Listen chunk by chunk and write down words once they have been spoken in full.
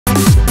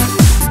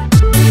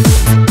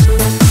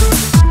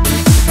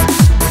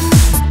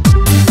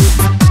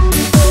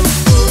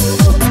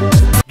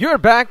We're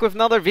back with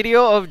another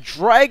video of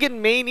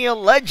Dragon Mania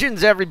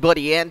Legends,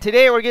 everybody, and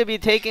today we're going to be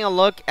taking a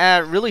look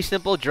at really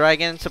simple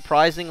dragon.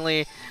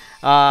 Surprisingly,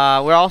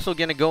 we're also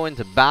going to go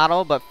into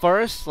battle, but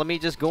first, let me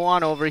just go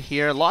on over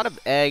here. A lot of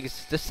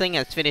eggs. This thing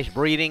has finished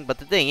breeding, but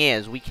the thing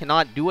is, we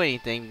cannot do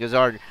anything because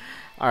our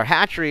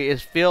hatchery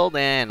is filled,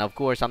 and of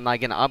course, I'm not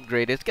going to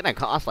upgrade it. It's going to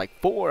cost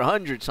like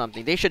 400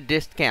 something. They should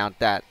discount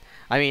that.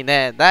 I mean,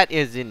 that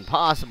is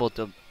impossible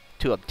to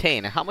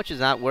obtain. And how much is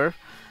that worth?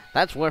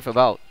 That's worth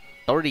about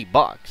 30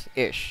 bucks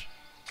ish.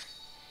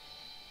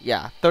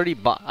 Yeah, 30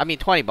 bucks. I mean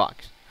 20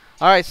 bucks.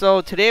 Alright,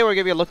 so today we're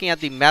going to be looking at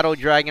the Metal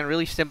Dragon,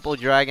 really simple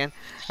dragon.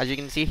 As you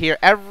can see here,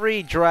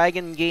 every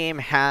dragon game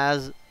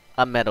has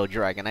a Metal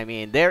Dragon. I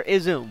mean, there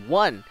isn't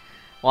one.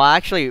 Well,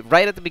 actually,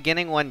 right at the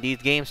beginning when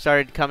these games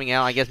started coming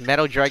out, I guess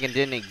Metal Dragon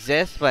didn't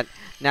exist, but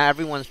now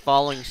everyone's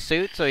following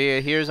suit. So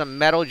here's a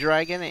Metal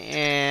Dragon,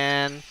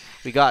 and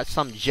we got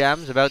some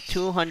gems, about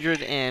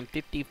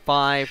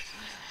 255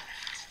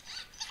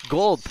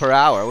 gold per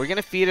hour. We're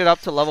gonna feed it up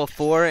to level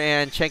 4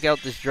 and check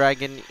out this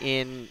dragon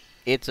in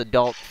its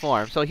adult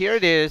form. So here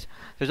it is.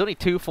 There's only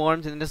 2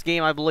 forms in this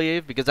game, I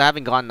believe, because I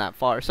haven't gone that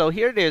far. So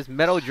here it is,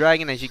 Metal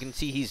Dragon. As you can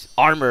see, he's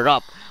armored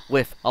up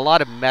with a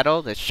lot of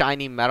metal, the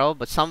shiny metal,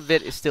 but some of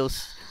it is still,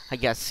 I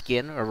guess,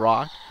 skin or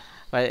rock.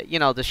 But you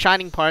know, the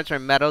shining parts are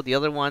metal, the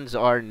other ones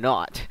are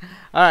not.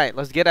 Alright,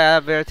 let's get out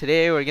of there.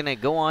 Today we're gonna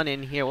go on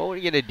in here. What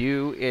we're gonna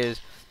do is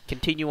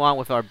continue on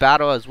with our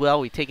battle as well.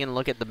 We're taking a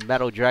look at the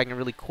Metal Dragon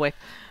really quick.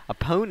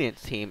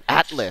 Opponent's team,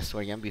 Atlas.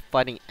 We're gonna be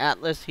fighting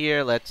Atlas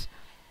here. Let's,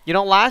 you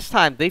know, last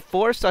time they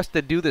forced us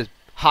to do this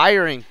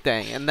hiring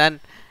thing, and then,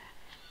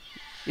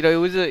 you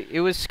know, it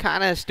was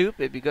kind of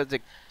stupid because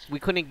we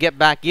couldn't get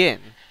back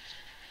in.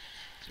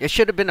 It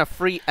should have been a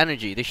free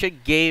energy. They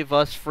should gave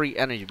us free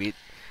energy,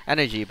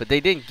 but they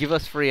didn't give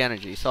us free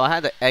energy. So I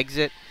had to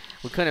exit.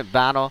 We couldn't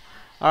battle.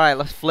 All right,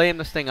 let's flame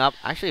this thing up.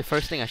 Actually, the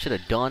first thing I should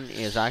have done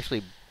is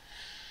actually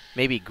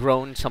maybe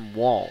grown some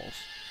walls.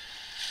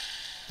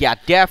 Yeah,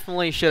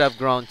 definitely should have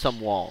grown some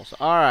walls.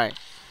 Alright.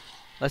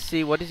 Let's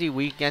see, what is he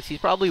weak against? He's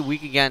probably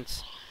weak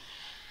against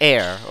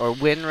air, or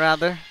wind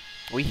rather.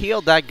 We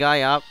healed that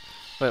guy up,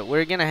 but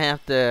we're gonna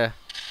have to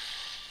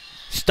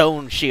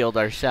stone shield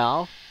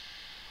ourselves.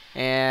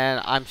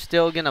 And I'm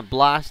still gonna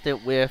blast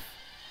it with...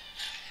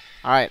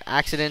 Alright,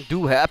 accident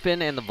do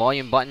happen and the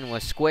volume button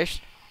was squished.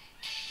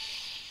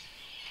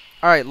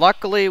 Alright,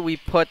 luckily we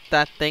put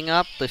that thing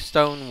up, the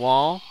stone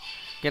wall.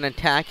 Gonna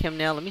attack him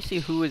now. Let me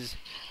see who is...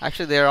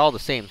 Actually, they're all the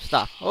same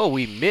stuff. Oh,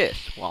 we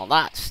missed. Well,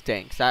 that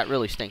stinks. That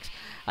really stinks.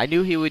 I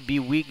knew he would be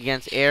weak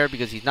against air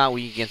because he's not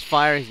weak against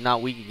fire. He's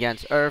not weak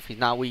against earth. He's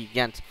not weak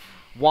against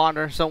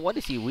water. So what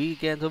is he weak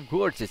against? Of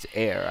course, it's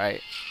air,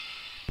 right?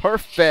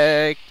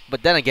 Perfect.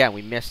 But then again,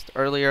 we missed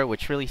earlier,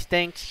 which really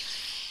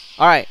stinks.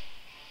 Alright.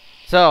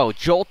 So,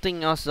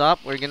 jolting us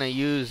up, we're going to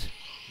use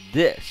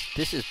this.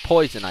 This is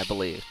poison, I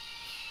believe.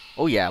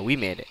 Oh, yeah, we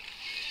made it.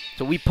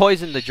 So, we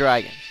poisoned the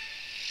dragon.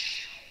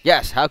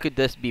 Yes, how could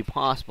this be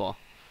possible?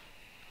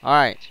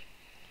 Alright.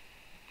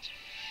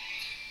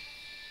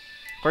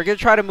 We're going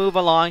to try to move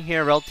along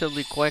here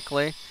relatively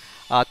quickly.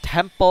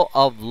 Temple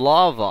of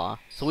Lava.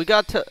 So we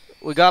got to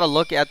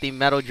look at the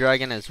Metal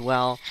Dragon as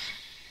well.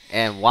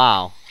 And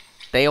wow.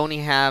 They only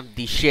have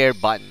the share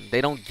button.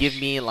 They don't give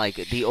me like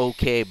the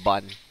OK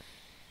button.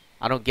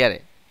 I don't get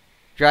it.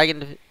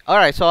 Dragon.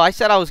 Alright, so I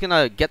said I was going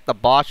to get the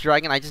boss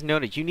dragon. I just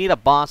noticed you need a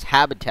boss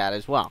habitat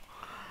as well.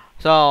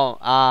 So,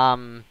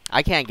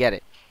 I can't get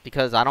it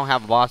because I don't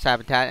have a boss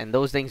habitat, and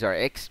those things are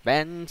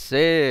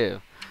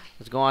expensive.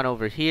 Let's go on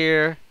over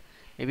here.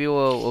 Maybe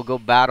we'll go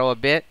battle a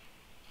bit.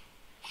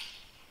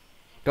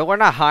 But we're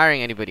not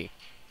hiring anybody.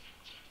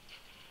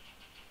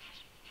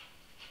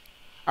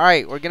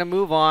 Alright, we're gonna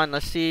move on.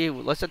 Let's see.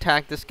 Let's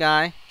attack this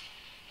guy.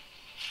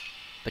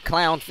 The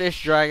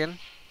clownfish dragon.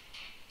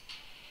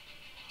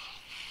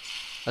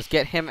 Let's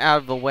get him out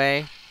of the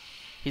way.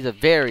 He's a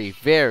very,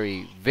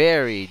 very,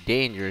 very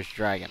dangerous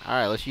dragon.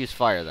 Alright, let's use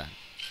fire then.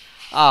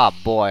 Ah,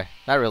 boy.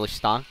 That really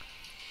stunk.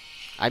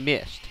 I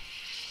missed.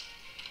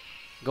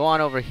 Go on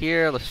over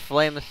here. Let's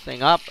flame this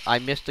thing up. I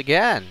missed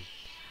again.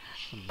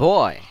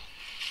 Boy.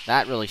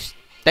 That really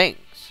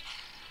stinks.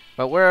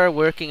 But we're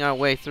working our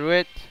way through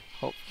it.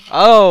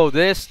 Oh,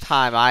 this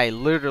time I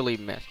literally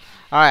missed.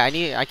 Alright,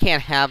 I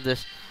can't have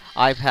this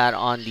iPad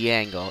on the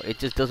angle. It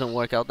just doesn't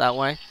work out that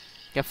way.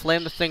 Can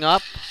flame this thing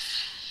up.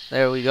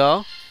 There we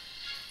go.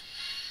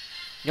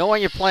 You know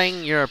when you're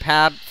playing your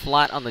pad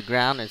flat on the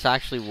ground, it's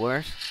actually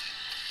worse.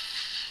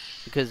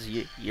 Because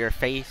your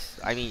face,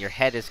 I mean your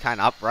head is kind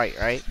of upright,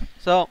 right?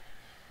 So,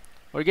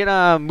 we're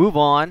gonna move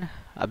on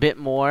a bit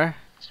more.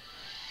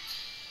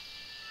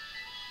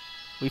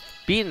 We've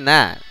beaten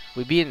that.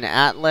 We've beaten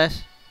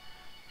Atlas.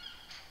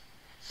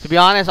 To be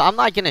honest, I'm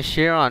not gonna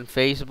share on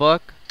Facebook.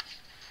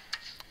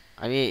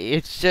 I mean,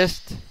 it's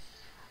just...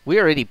 We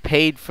already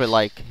paid for,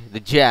 like, the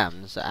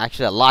gems.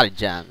 Actually, a lot of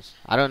gems.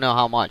 I don't know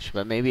how much,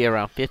 but maybe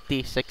around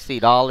 $50,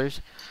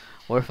 $60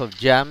 worth of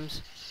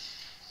gems.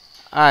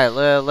 Alright,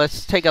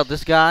 let's take out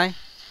this guy.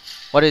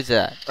 What is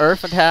that?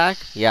 Earth attack?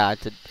 Yeah,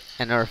 it's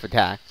an earth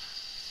attack.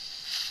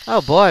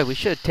 Oh boy, we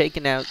should have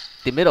taken out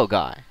the middle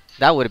guy.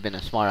 That would have been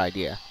a smart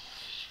idea.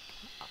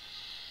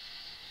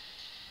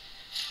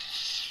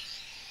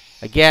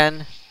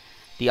 Again,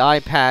 the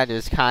iPad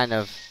is kind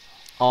of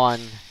on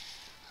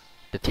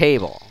the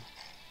table.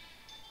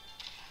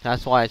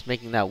 That's why it's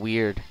making that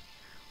weird.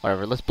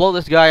 Whatever. Let's blow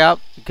this guy up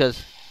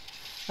because,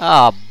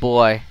 oh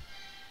boy,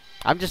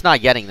 I'm just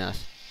not getting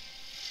this.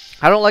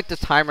 I don't like this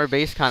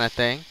timer-based kind of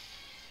thing.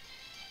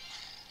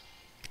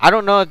 I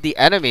don't know if the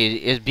enemy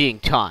is being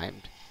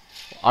timed.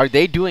 Are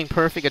they doing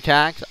perfect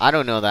attacks? I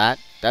don't know that.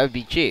 That would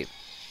be cheap.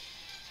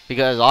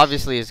 Because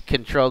obviously it's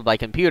controlled by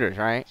computers,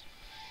 right?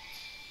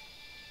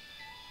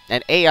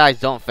 And AIs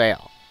don't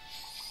fail.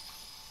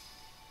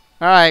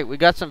 Alright, we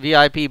got some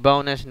VIP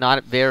bonus.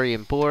 Not very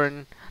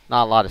important.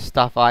 Not a lot of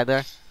stuff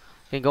either.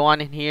 We can go on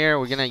in here.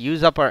 We're going to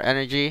use up our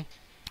energy.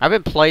 I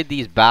haven't played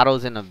these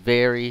battles in a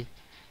very,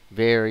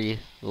 very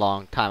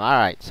long time.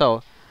 Alright,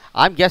 so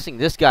I'm guessing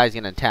this guy's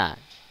going to attack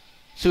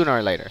sooner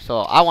or later.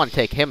 So I want to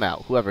take him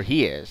out, whoever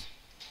he is.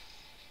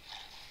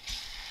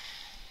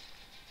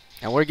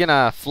 And we're going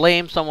to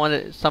flame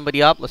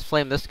somebody up. Let's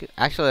flame this.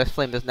 Actually, let's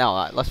flame this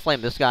now. Let's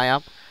flame this guy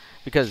up.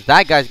 Because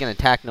that guy's going to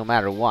attack no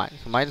matter what.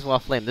 So might as well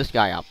flame this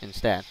guy up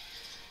instead.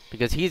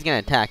 Because he's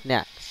going to attack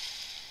next.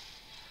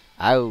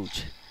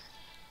 Ouch.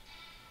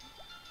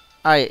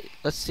 Alright,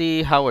 let's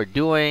see how we're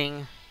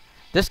doing.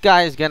 This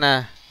guy is going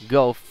to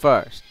go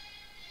first.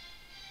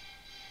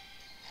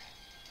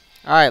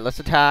 Alright, let's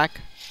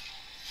attack.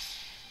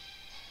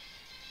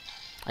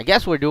 I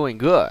guess we're doing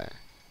good.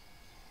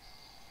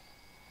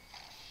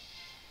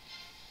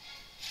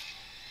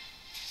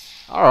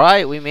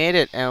 Alright, we made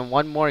it. And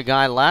one more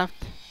guy left.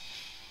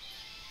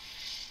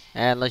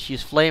 And let's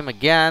use flame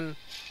again.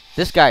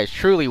 This guy is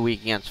truly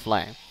weak against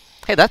flame.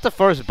 Hey, that's the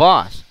first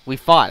boss we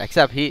fought.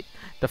 Except the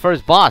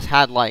first boss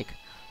had like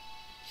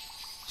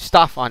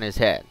stuff on his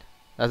head.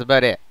 That's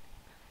about it.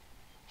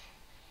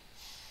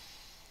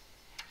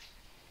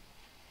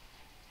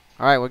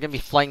 Alright, we're going to be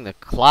flying the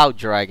cloud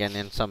dragon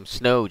and some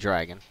snow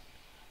dragon.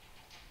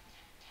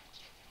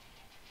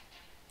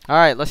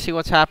 Alright, let's see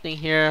what's happening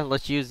here.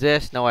 Let's use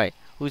this. No, wait.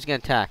 Who's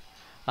going to attack?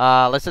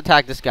 Let's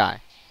attack this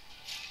guy.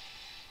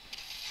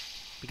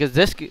 Because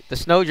the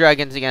snow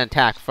dragon's going to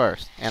attack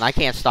first. And I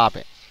can't stop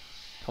it.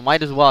 So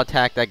might as well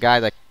attack that guy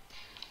that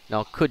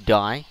could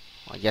die.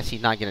 Well, I guess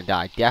he's not going to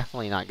die.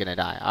 Definitely not going to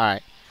die.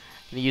 Alright.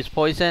 Going to use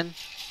poison.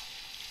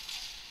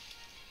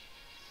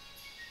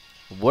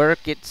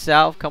 Work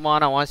itself. Come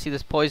on, I want to see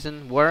this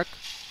poison work.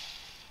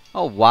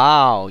 Oh,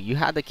 wow. You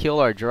had to kill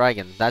our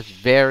dragon. That's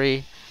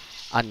very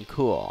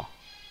uncool.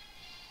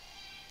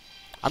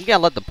 I'm going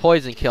to let the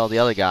poison kill the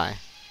other guy.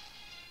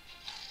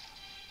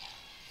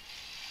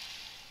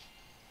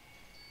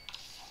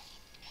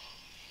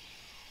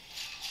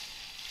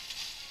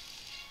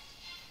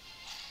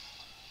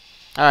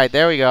 Alright,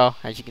 there we go.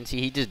 As you can see,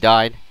 he just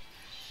died.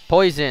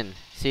 Poison.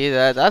 See,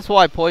 that's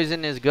why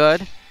poison is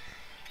good.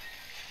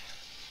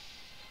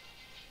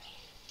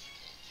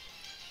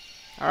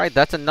 Alright,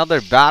 that's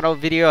another battle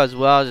video as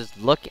well. Just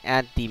look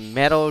at the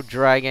Metal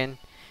Dragon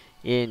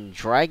in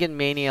Dragon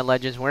Mania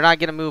Legends. We're not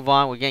going to move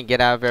on. We're going to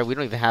get out of here. We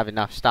don't even have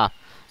enough stuff.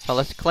 So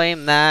let's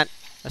claim that.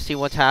 Let's see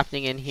what's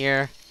happening in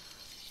here.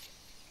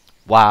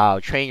 Wow,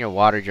 train your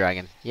water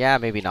dragon. Yeah,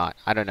 maybe not.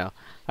 I don't know.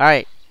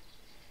 Alright.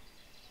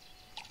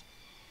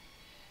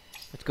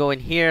 Let's go in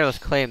here. Let's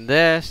claim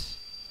this.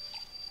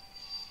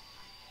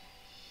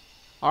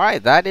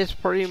 Alright, that is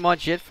pretty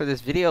much it for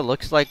this video.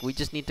 Looks like we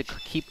just need to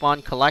keep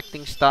on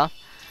collecting stuff.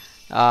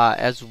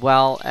 As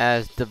well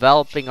as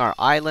developing our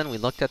island. We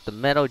looked at the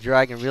Metal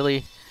Dragon.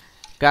 Really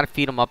got to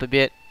feed him up a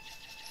bit.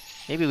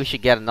 Maybe we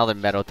should get another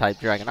Metal type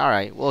dragon.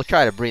 Alright, we'll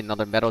try to breed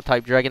another Metal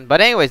type dragon. But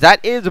anyways,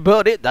 that is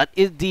about it. That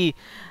is the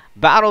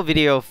battle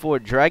video for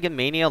Dragon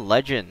Mania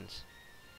Legends.